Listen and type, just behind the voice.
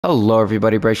Hello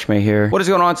everybody, Breshme here. What is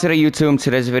going on today, YouTube?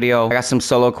 Today's video, I got some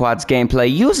solo quads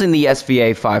gameplay using the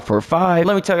SVA 545.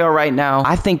 Let me tell y'all right now,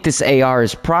 I think this AR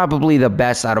is probably the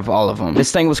best out of all of them.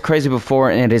 This thing was crazy before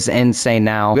and it is insane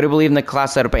now. I'm gonna believe in the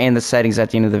class setup and the settings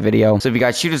at the end of the video. So if you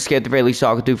guys shoot us scared, the very least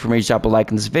y'all can do for me is drop a like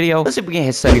in this video. Let's see if we can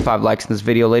hit 75 likes in this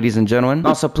video, ladies and gentlemen.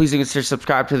 Also, please consider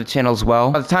subscribe to the channel as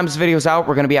well. By the time this video is out,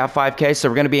 we're gonna be at 5K, so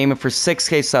we're gonna be aiming for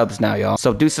 6K subs now, y'all.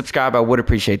 So do subscribe, I would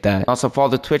appreciate that. Also, follow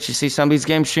the Twitch to see some of these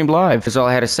games streamed live. That's all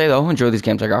I had to say though. Enjoy these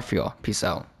games I got for y'all. Peace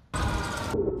out. Enemy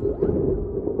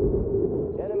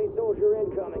soldier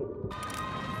incoming.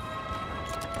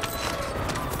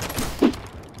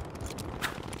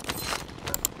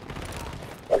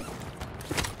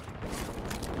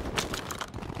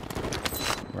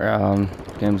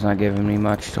 Game's not giving me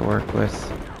much to work with.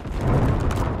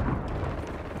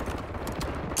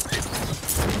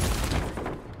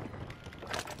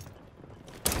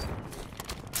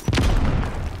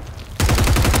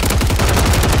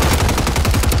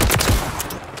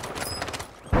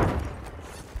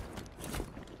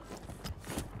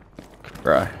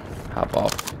 Bruh, hop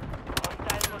off.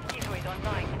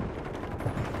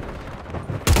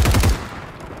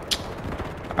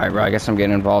 Alright, bro, I guess I'm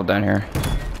getting involved down here.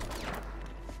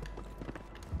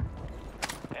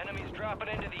 Enemies dropping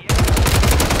into the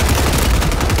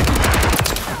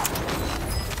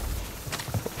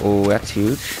Oh, that's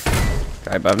huge.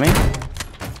 Guy above me.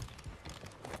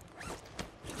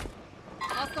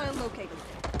 Hostile located.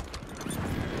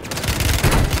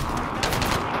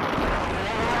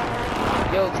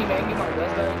 Yo, teammate, you my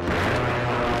best though.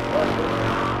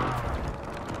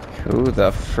 Who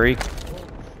the freak?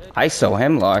 ISO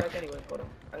Hemlock.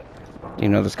 You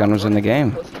know this gun was in the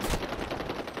game.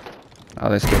 Oh,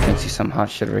 this kid thinks he's some hot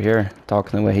shit over here.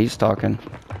 Talking the way he's talking.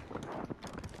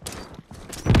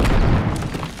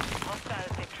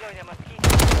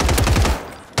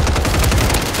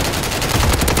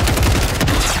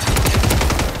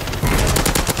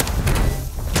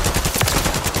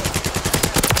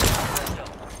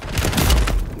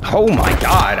 Oh my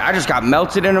god, I just got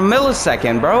melted in a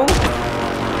millisecond, bro.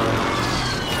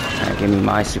 Alright, give me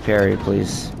my superior,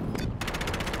 please.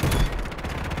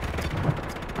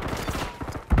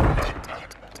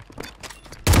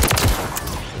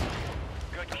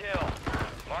 good kill.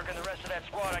 Marking the rest of that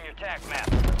squad on your tac map.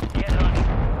 Get hunting.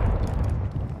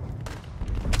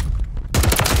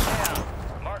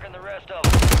 Down. Marking the rest of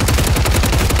them.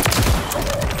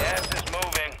 Gas is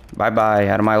moving. Bye-bye,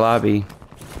 out of my lobby.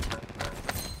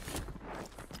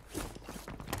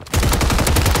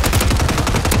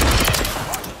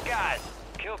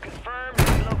 Kill confirmed,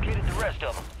 and we located the rest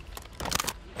of them.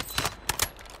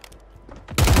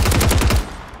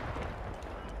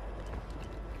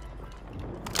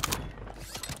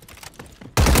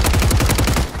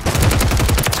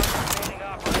 Remaining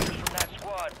operators from that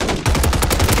squad.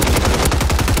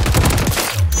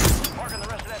 Marking the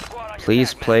rest of that squad on your Please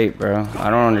tac map. plate, bro. I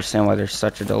don't understand why there's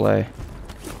such a delay.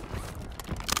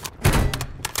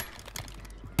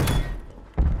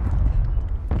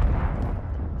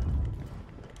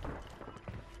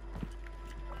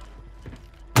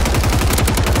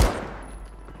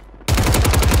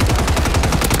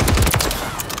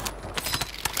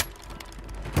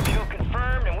 Kill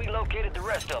confirmed, and we located the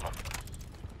rest of them.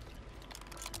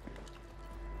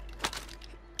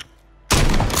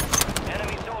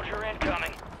 Enemy soldier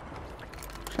incoming.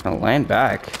 Trying to land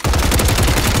back.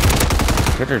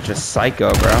 Kids are just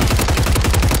psycho, bro. Down.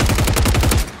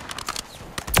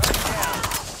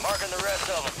 Marking the rest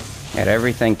of them. Had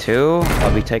everything too.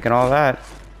 I'll be taking all that.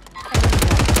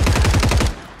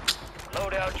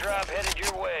 Loadout drop headed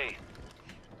your way.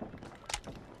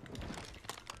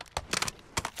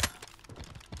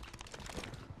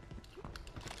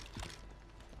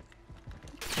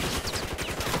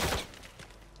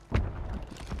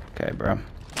 Okay, bro.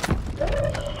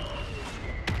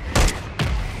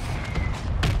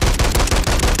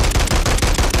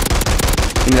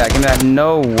 Give me that, give me that.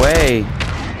 No way.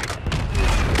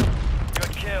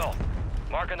 Good kill.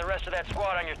 Marking the rest of that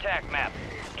squad on your tac map.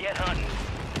 Get hunting.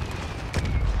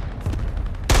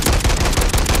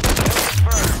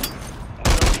 Confirmed.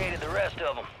 We located the rest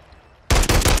of them.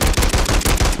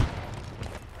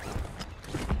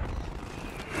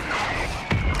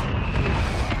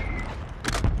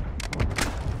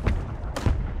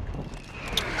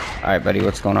 Alright, buddy,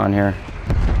 what's going on here?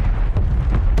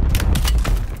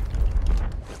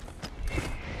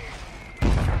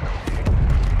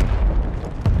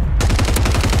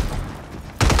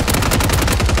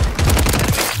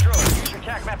 Use your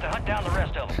tac map to hunt down the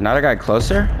rest of them. Another guy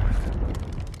closer?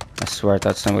 I swear I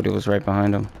thought somebody was right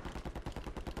behind him.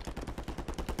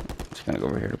 Just gonna go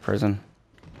over here to prison.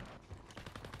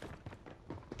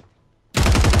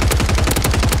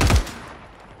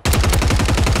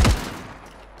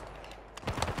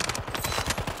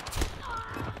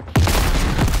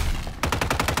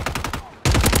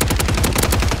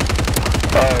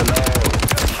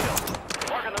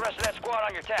 Marking the rest of that squad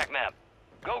on your attack map.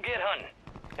 Go get hunting.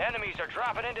 Enemies are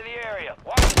dropping into the area.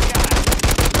 Watch the sky.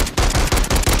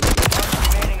 Mark the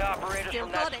remaining operators Still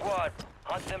from that got it. squad.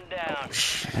 Hunt them down. I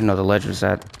didn't know the ledge was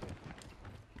that.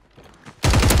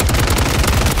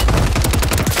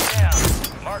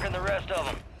 Down. Marking the rest of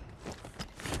them.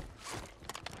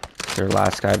 Their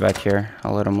last guy back here.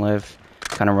 I'll let him live.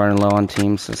 Kind of running low on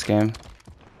teams this game.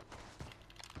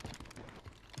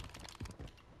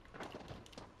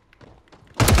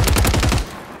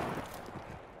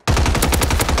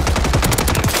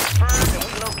 Confirmed, and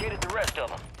we located the rest of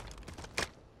them.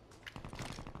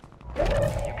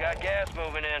 You got gas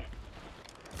moving in.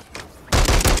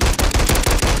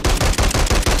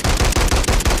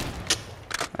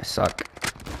 I suck.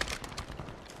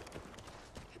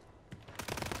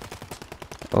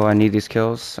 Oh, I need these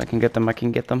kills. I can get them. I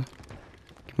can get them.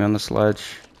 Get me on the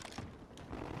sledge.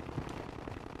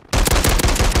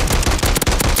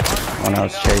 One I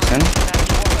was chasing.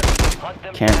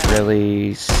 Can't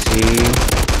really see.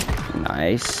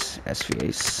 Nice. SVA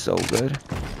is so good.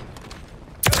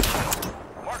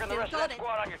 Marking the rest of that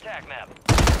squad on your attack map.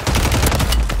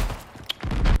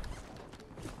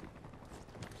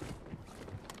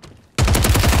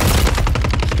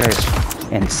 This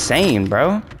guy's insane,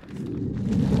 bro.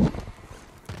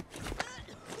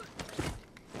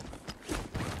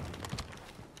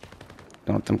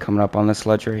 Don't want them coming up on this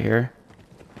ledge right here.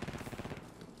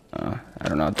 I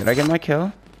don't know. Did I get my kill?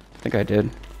 I think I did.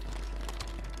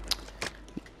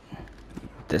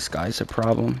 This guy's a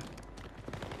problem.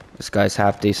 This guy's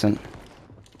half decent.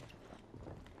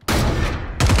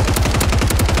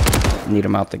 Need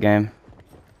him out the game.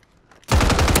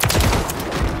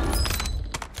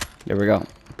 There we go.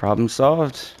 Problem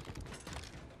solved.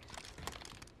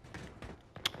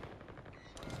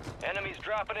 Enemies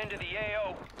dropping into the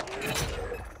AO.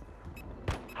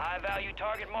 High value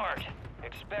target marked.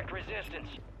 Expect resistance.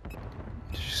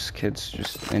 Just kids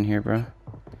just in here, bro.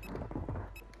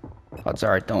 Odds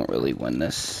are I don't really win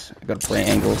this. I gotta play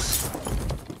angles.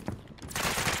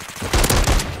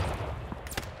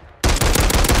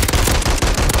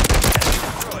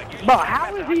 Bro,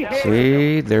 how is he here?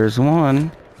 See, there's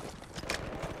one.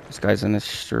 This guy's in the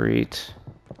street.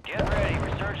 Get ready.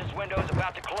 Resurgence window's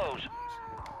about to close.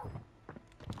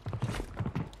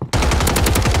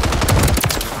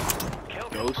 Kill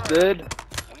confirmed. Ghosted.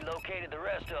 We located the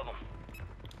rest of them.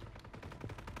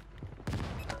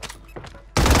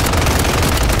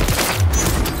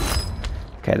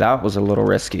 Okay, that was a little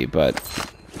risky, but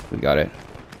we got it.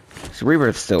 So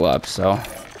Rebirth's still up, so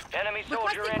Enemy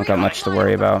soldier in. not got much to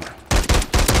worry about.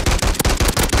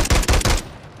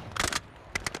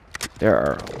 There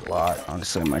are a lot.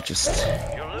 Honestly, I might just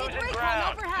You're losing recon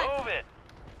ground. overhead. Move it.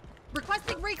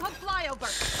 Requesting recon flyover.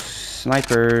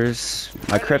 snipers.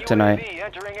 My kryptonite. UAV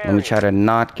entering Let me area. try to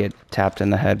not get tapped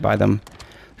in the head by them.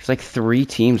 There's like 3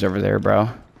 teams over there, bro.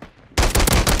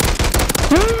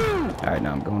 Alright,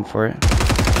 now I'm going for it.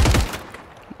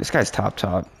 This guy's top.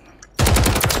 Kill. Marking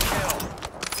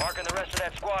the rest of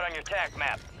that squad on your attack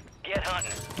map. Get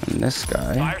hunting. And this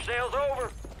guy. Fire sales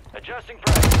over. Adjusting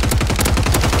price.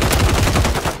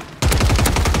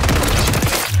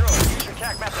 Use your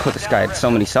attack map to Put this down guy the had rest so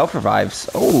of many self-revives.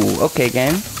 Oh, okay,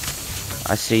 game.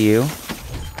 I see you.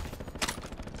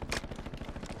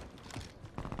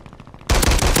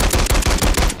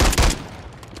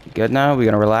 Good now? We're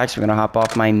gonna relax. We're gonna hop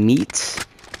off my meat.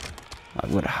 I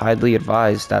would highly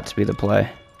advise that to be the play.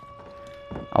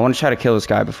 I want to try to kill this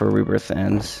guy before Rebirth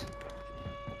ends.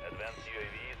 Advanced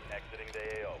UAVs exiting the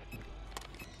AO.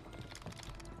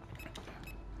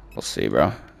 We'll see,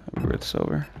 bro. Rebirth's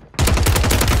over.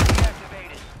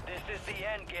 Deactivated. This is the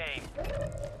end game.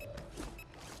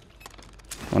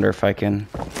 Wonder if I can...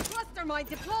 Cluster mine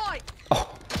deployed. Oh,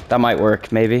 that might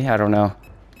work, maybe. I don't know.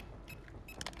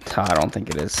 I don't think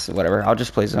it is. Whatever. I'll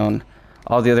just play zone.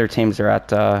 All the other teams are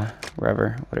at,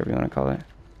 wherever. Whatever you want to call it.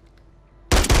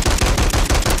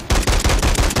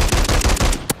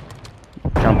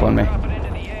 Jump on me. Dropping into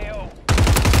the AO.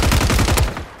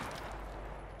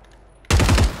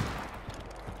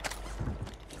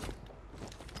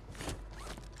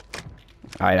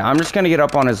 Alright, I'm just gonna get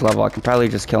up on his level. I can probably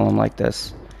just kill him like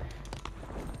this.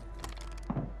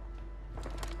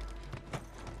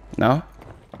 No?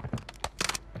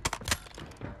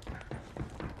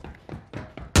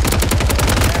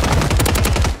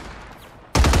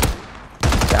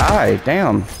 Die,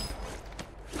 damn.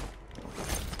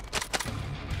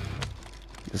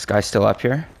 This guy's still up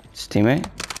here. His teammate.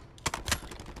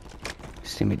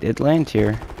 His teammate did land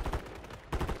here.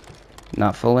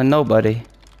 Not fooling nobody.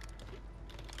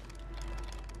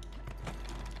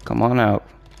 Come on out.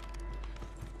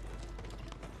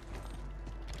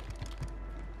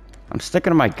 I'm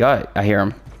sticking to my gut. I hear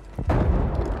him.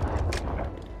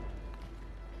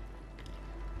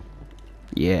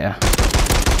 Yeah.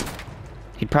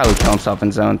 He'd probably kill himself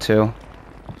in zone too.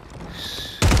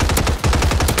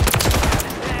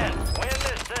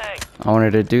 I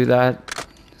wanted to do that,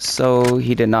 so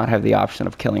he did not have the option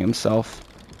of killing himself.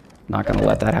 Not gonna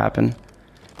let that happen.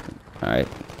 Alright.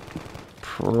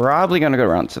 Probably gonna go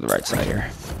around to the right side here.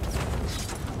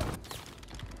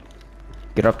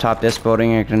 Get up top this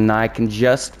building and I can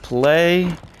just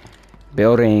play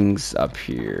buildings up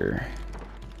here.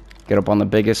 Get up on the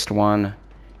biggest one,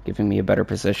 giving me a better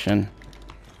position.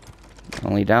 The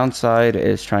only downside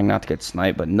is trying not to get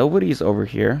sniped, but nobody's over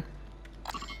here.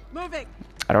 Moving.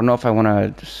 I don't know if I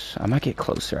want to... I might get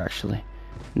closer, actually.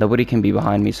 Nobody can be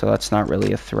behind me, so that's not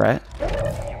really a threat. You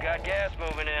got gas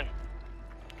moving in.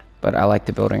 But I like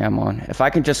the building I'm on. If I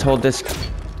can just hold this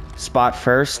spot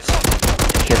first,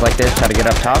 kids like this try to get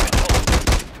up top.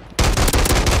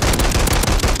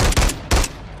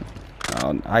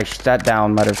 That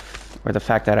down might have... Or the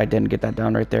fact that I didn't get that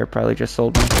down right there probably just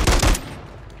sold me.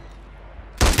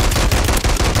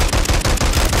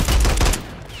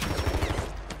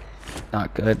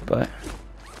 Not good, but...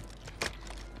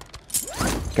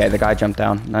 Okay, the guy jumped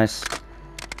down. Nice.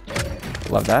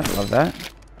 Love that, love that.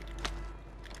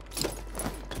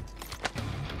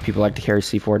 People like to carry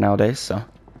C4 nowadays, so...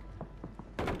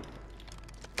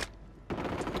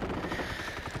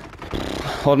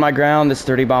 Hold my ground. This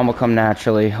 30 bomb will come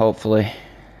naturally, hopefully.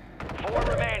 4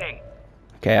 remaining.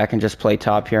 Okay, I can just play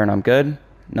top here and I'm good.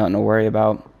 Nothing to worry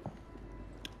about.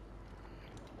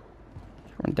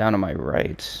 Run down to my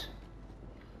right.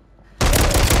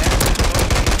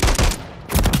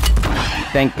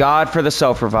 Thank God for the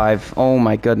self-revive. Oh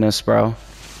my goodness, bro.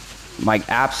 My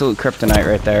absolute kryptonite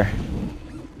right there.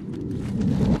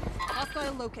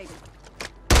 Hostile located.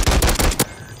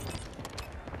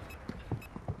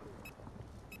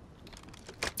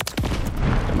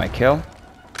 Get my kill.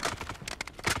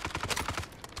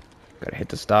 Gotta hit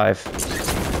this dive.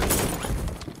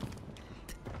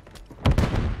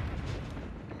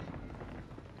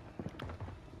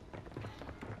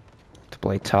 To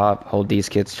play top, hold these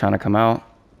kids trying to come out.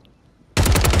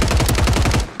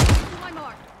 My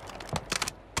mark.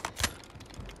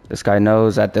 This guy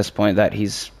knows at this point that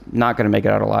he's not gonna make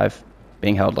it out alive,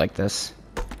 being held like this.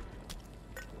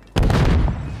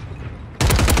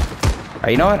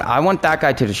 Alright, you know what? I want that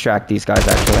guy to distract these guys,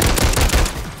 actually.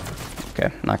 Okay,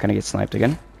 not gonna get sniped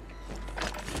again.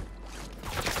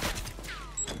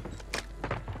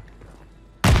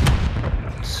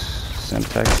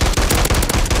 Semtex.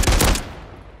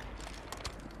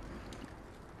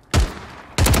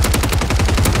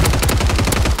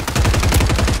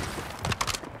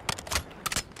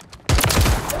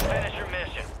 Finish your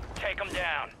mission. Take them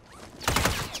down.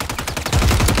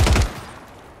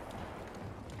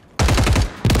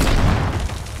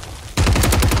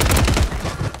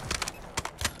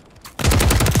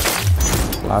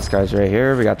 Last guy's right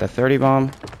here. We got the 30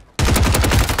 bomb.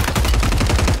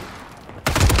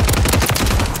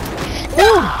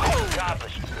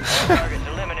 Accomplished. All targets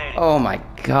eliminated. Oh my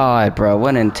god, bro. What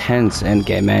an intense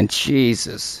endgame, man.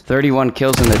 Jesus. 31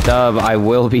 kills in the dub. I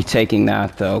will be taking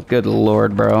that, though. Good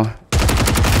lord, bro.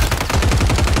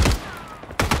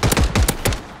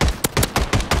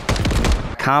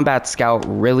 Combat Scout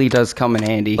really does come in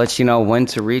handy. Lets you know when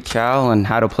to reach out and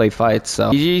how to play fights.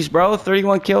 So, GG's, bro.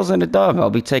 31 kills in the dub. I'll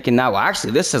be taking that. Well,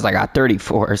 actually, this says I got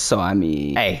 34. So, I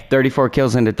mean, hey, 34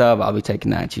 kills in the dub. I'll be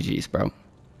taking that. GG's, bro.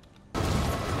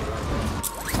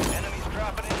 Enemies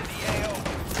dropping into the AO.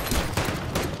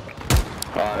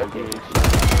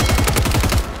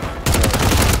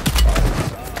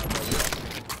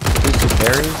 These are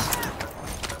berries.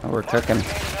 Oh, we're cooking.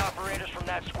 Remaining operators from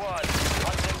that squad.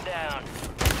 Hunt them down.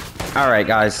 All right,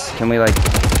 guys. Can we like?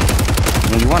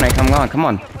 When you want it, come on, come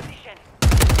on.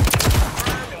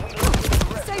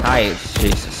 Hi,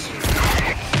 Jesus.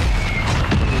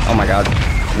 Oh my God.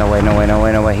 No way, no way, no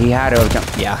way, no way. He had to have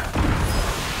jumped. Yeah.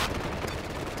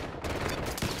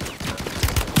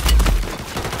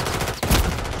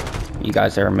 You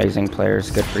guys are amazing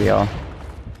players. Good for y'all.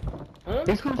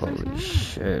 Holy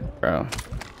shit, bro.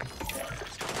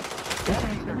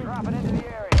 Dropping into the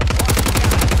area.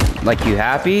 Like, you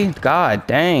happy? God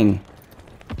dang.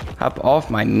 Hop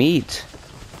off my meat.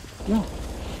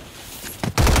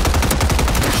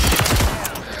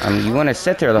 I mean, you want to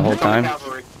sit there the whole time.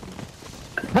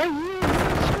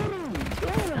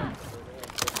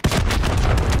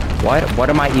 What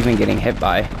am I even getting hit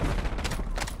by?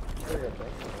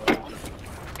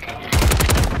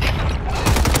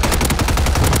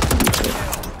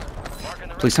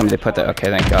 Please tell me they put that. Okay,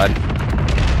 thank God.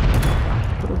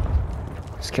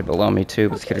 This kid below me too.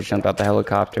 This kid just jumped out the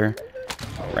helicopter.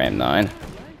 Ram 9.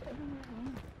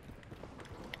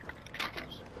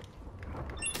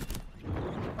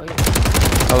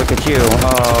 Oh, look at you.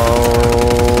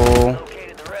 Oh.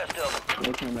 Located the rest of them.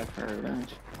 They came back for revenge.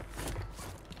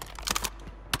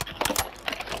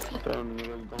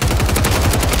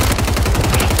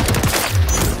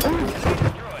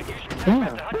 Destroyed. Use your tac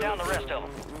map to hunt down the rest of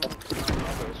them.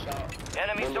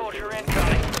 Enemy soldier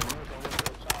incoming.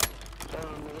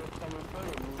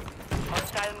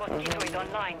 Hostile mosquito is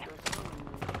online.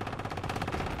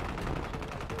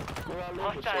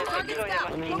 Hostile Target mosquito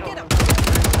down. Go mosquito. get him.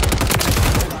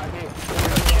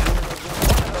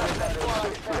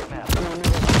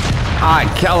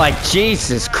 I kill like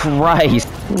Jesus Christ.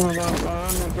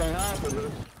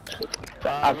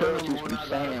 I feel what you're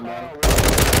saying, man.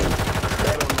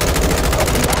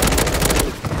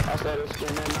 I said it's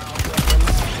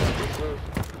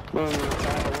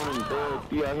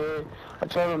I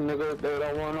told them niggas they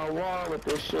don't want no war with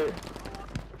this shit.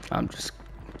 I'm just.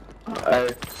 Hey,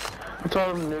 I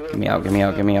told them niggas. Get me out, get me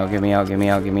out, get me out, get me out, get me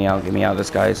out, get me out, get me out. This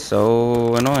guy is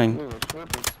so annoying.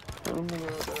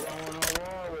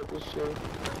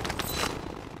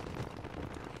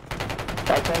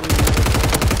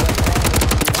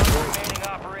 Remaining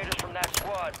operators from that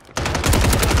squad.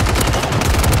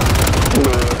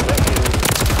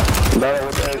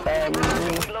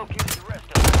 We located the rest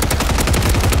of them.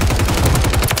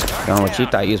 I don't know what you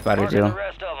thought you was about to Marking do. the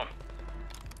rest of them.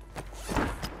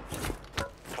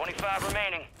 25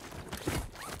 remaining.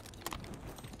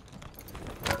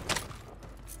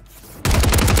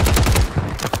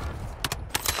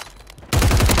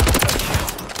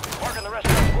 Marking the rest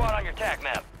of the squad on your tac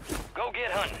map. Go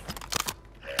get hunting.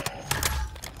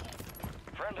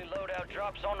 Friendly loadout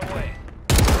drops on the way.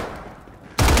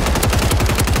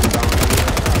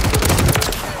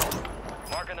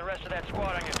 Marking the rest of that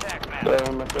squad on your tac map.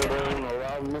 Remaining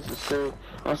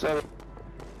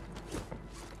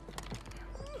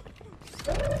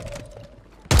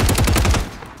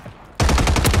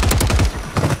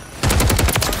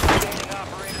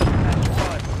operators from that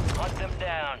squad. Hunt them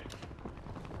down.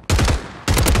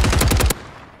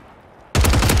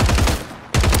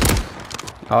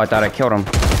 Oh, I thought I killed him.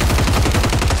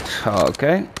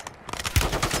 Okay.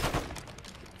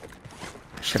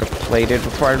 Should have played it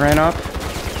before I ran up.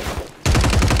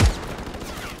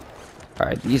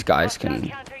 Alright, these guys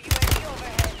can...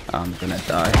 I'm gonna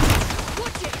die.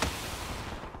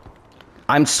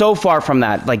 I'm so far from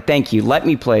that. Like, thank you. Let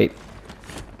me play it.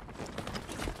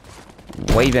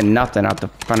 Waving nothing out the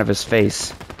front of his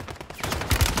face.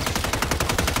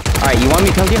 Alright, you want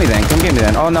me? Come get me then. Come get me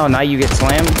then. Oh no, now you get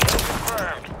slammed.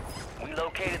 Confirmed. We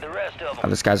located the rest of Oh, them.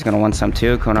 this guy's gonna want some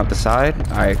too. Going up the side.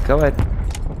 Alright, go ahead.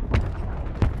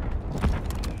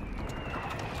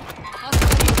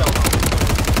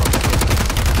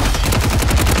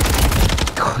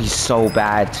 Oh, he's so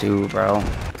bad too, bro.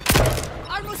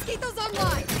 Our mosquitoes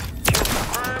online.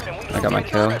 Confirmed, and we I got my located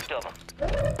the kill. rest of them.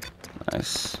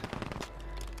 Nice.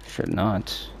 Should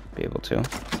not be able to.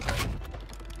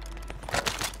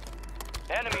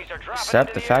 Enemies are dropping Except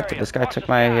into the fact that area. this guy Watch took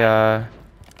the my sky.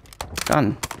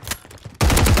 gun.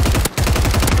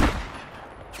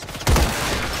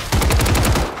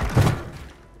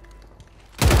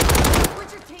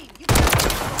 Where's your team? You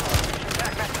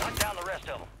Tac map to hunt down the rest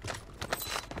of them.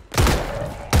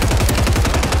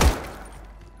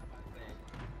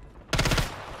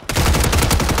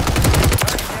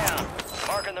 Target down.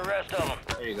 Marking the rest of them.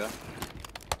 There you go.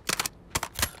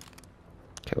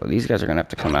 Okay, well these guys are gonna have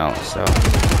to come out, so.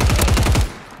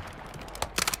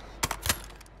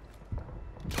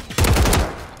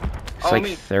 It's like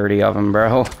me. 30 of them,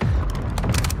 bro.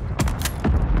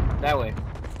 That way.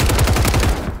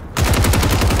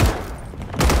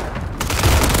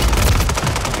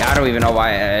 I don't even know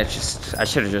why. I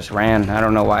should have just ran. I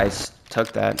don't know why I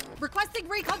took that. requesting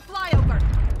recon flyover.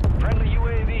 Friendly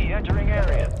UAV entering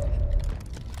area.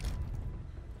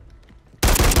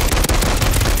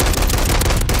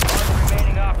 Mark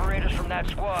remaining operators from that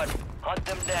squad. Hunt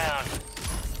them down.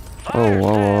 Oh, whoa,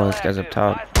 whoa, Fire this guy's up active.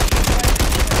 top.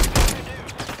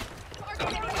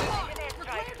 Target locked. We're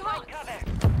cleared hot.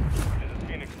 This is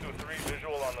Phoenix 2-3,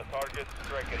 visual on the target,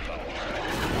 strike inbound.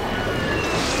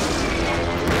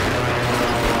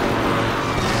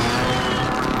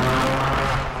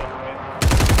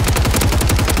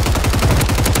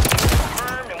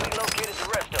 Confirmed, and we located the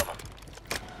rest of them.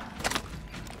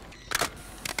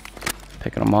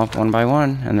 Picking them off one by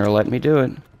one, and they're letting me do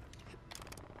it.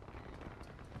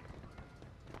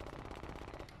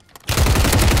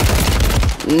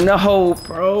 No,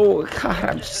 bro. God,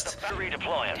 I'm just...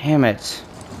 Redeploying. Damn it.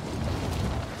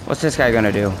 What's this guy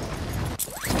gonna do?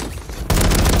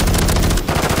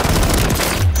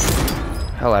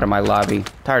 Hell out of my lobby.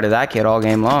 Tired of that kid all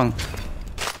game long.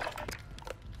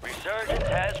 Resurgence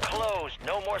has closed.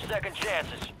 No more second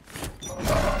chances.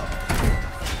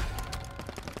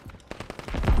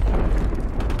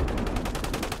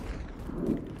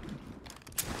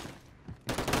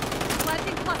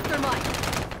 Planting cluster mine.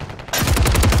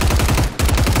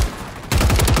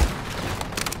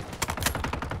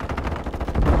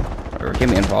 Get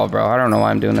me involved, bro. I don't know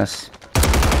why I'm doing this.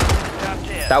 Top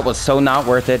 10. That was so not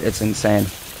worth it. It's insane.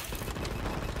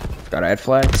 Gotta add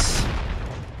flex.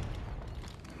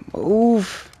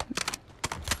 Move.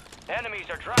 Enemies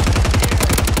are dropping into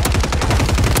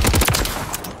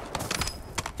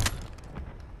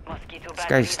the air. This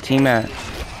guy's team at.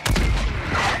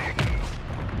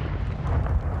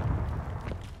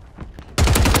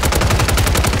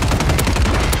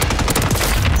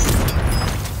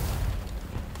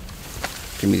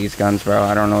 Give me these guns, bro.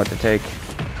 I don't know what to take.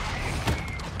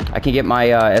 I can get my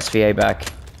SVA back.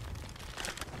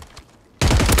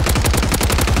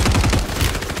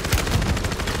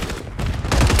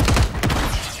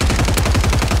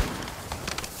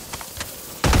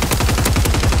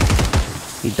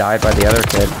 He died by the other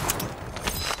kid.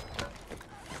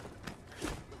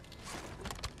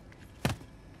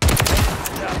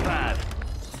 Top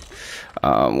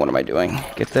 5. What am I doing?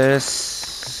 Get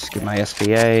this. Get my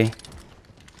SVA.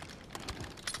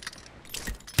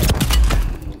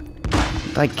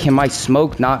 Like, can my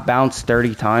smoke not bounce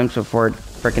 30 times before it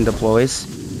frickin' deploys?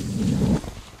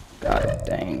 God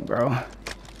dang, bro.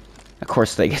 Of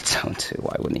course they get zoned too.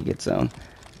 Why wouldn't he get zoned?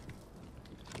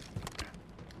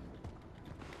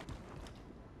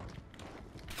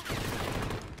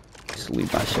 Just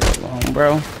leave my shit alone,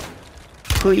 bro.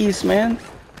 Please, man.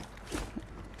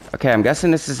 Okay, I'm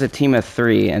guessing this is a team of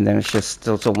 3, and then it's just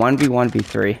still, it's a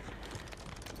 1v1v3.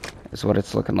 Is what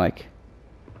it's looking like.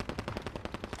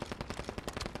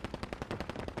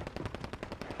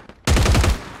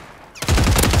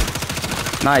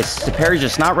 Nice. The parry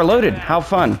just not reloaded. How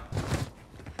fun.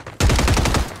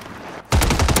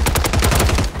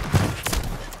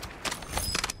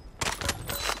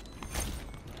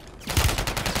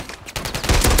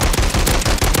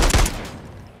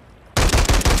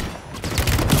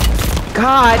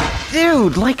 God,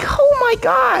 dude, like, oh my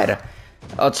god.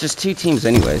 Oh, it's just 2 teams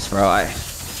anyways, bro. I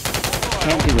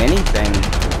can't do anything.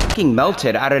 Fucking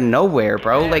melted out of nowhere,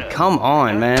 bro. Like, come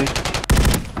on, man.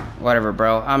 Whatever,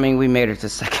 bro. I mean, we made it to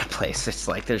 2nd place. It's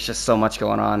like, there's just so much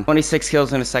going on. 26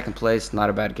 kills in a 2nd place.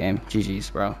 Not a bad game. GG's,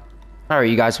 bro. Alright,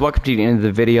 you guys, welcome to the end of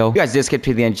the video. You guys did skip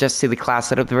to the end just to see the class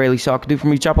setup. The very least y'all can do for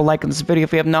me, drop a like on this video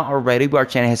if you have not already. Our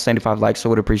channel has 75 likes, so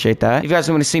I would appreciate that. If you guys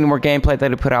want to see any more gameplay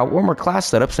that I put out or more class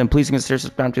setups, then please consider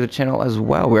subscribing to the channel as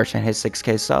well. Our channel has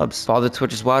 6K subs. Follow the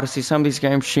Twitch as well to see some of these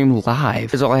games stream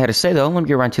live. That's all I had to say, though. Let me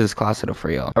get right to this class setup for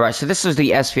y'all. Alright, so this is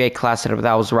the SVA class setup that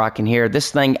I was rocking here.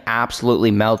 This thing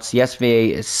absolutely melts. The SVA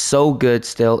is so good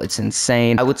still. It's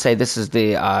insane. I would say this is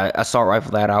the assault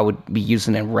rifle that I would be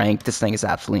using in rank. This thing is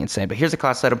absolutely insane. But here's the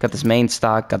class setup. Got this main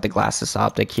stock, got the glasses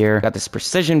optic here, got this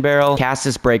precision barrel,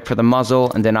 Cassis brake for the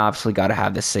muzzle, and then obviously got to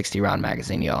have this 60-round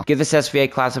magazine, y'all. Give this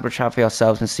SVA class up a try for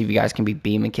yourselves and see if you guys can be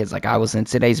beaming kids like I was in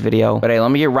today's video. But hey,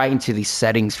 let me get right into these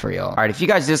settings for y'all. All right, if you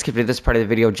guys did skip to this part of the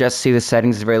video, just see the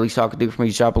settings. The very least y'all can do for me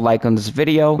is drop a like on this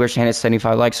video. We're trying to hit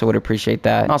 75 likes, so I would appreciate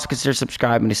that. And also consider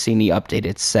subscribing to see any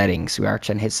updated settings. We are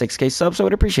trying to hit 6K subs, so I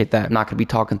would appreciate that. I'm not going to be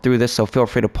talking through this, so feel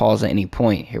free to pause at any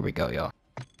point. Here we go, y'all.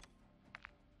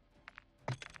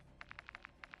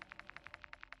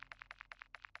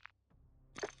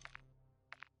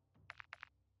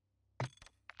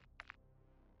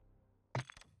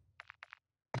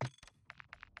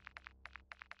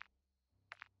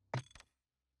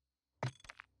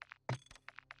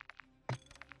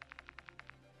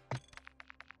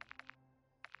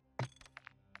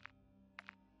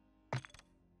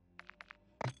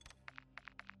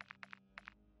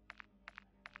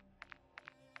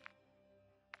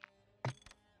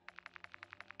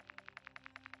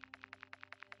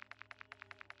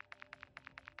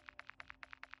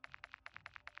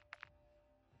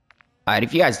 Alright,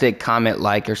 if you guys did comment,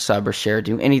 like, or sub, or share,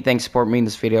 do anything to support me in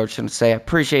this video, I just want to say I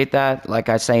appreciate that. Like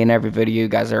I say in every video, you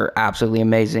guys are absolutely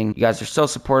amazing. You guys are so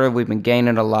supportive. We've been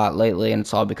gaining a lot lately, and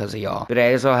it's all because of y'all. But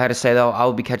hey, that's all I had to say, though. I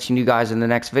will be catching you guys in the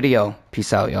next video.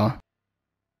 Peace out, y'all.